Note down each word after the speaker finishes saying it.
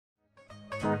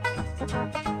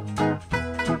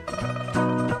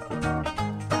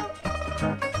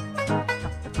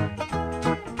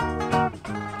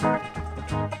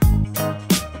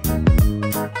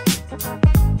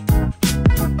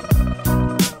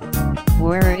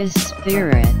Where is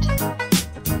Spirit?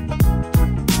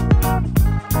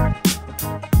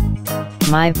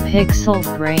 My pixel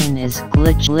brain is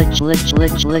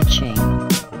glitching.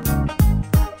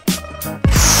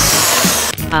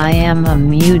 I am a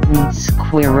mutant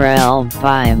squirrel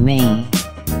by me.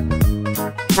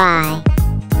 Bye.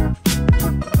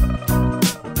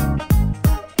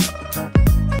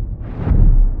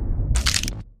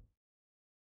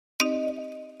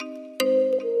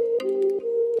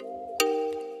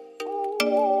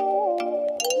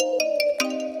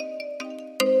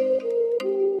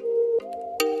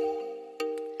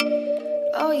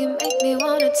 Oh, you make me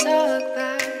wanna talk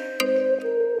back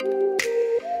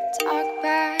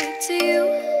to you.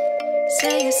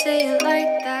 Say it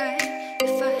like that.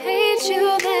 If I hate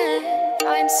you, then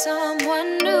find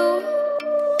someone new.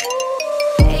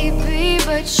 Baby,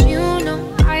 but you know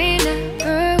I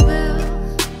never will.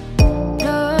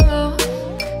 No,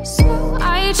 so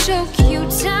I choke you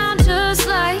down just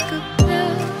like a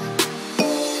pill.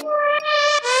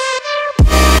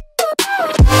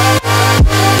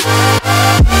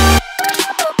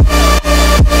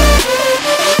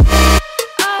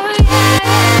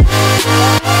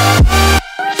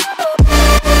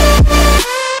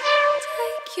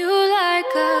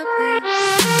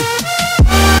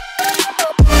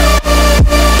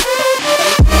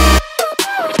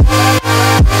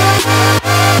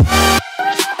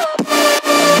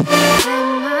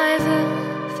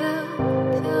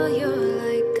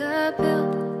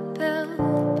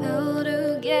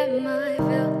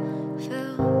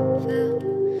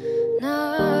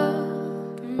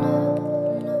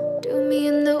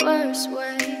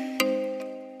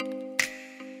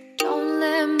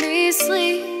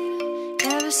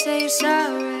 Say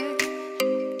sorry.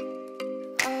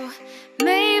 Oh,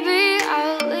 maybe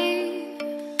I'll leave,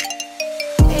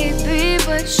 baby,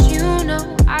 but you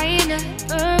know I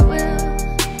never will.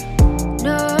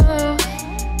 No.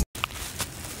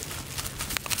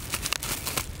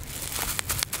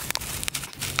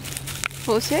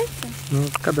 Получается? Ну,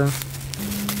 пока да.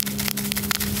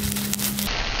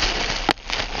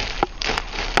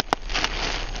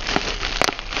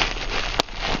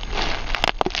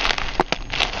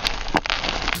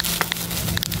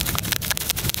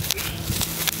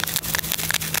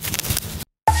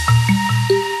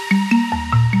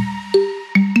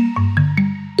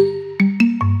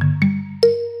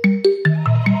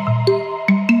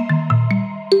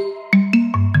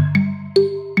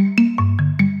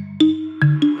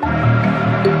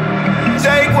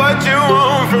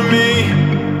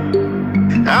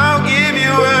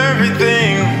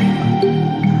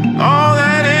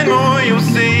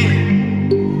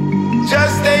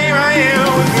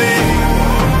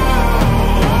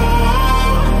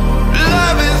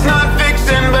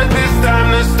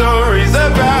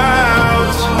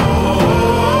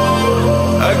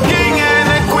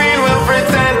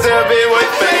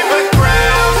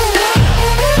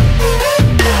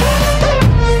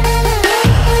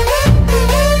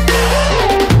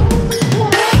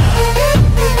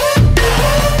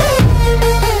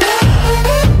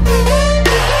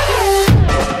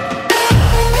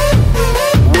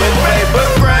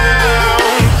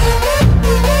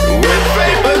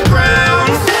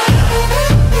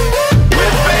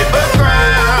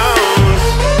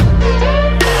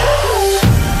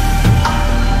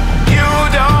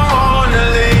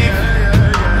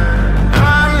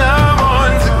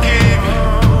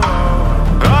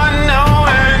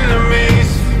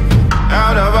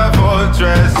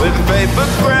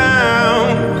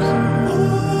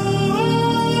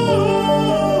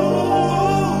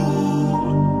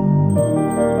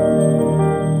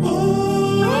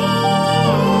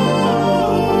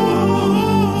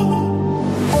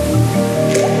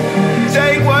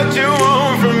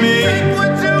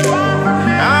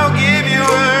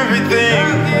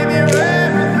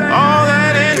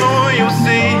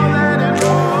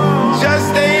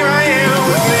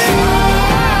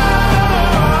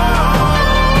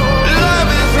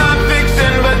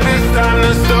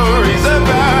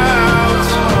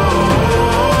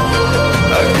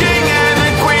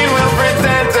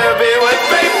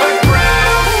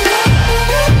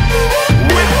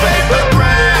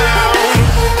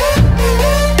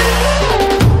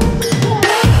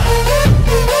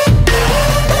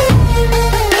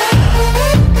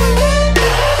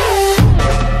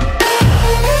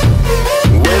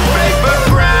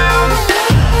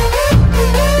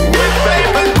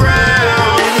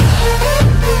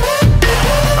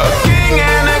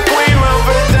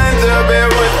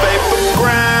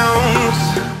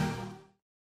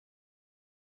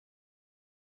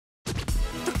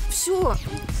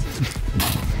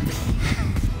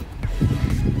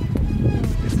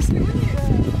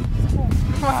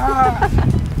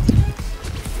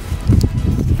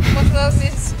 Вот у нас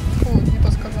здесь... Фу, не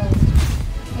то сказала.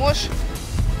 Можешь...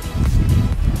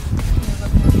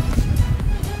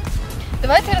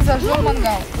 Давайте разожжем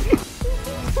мангал.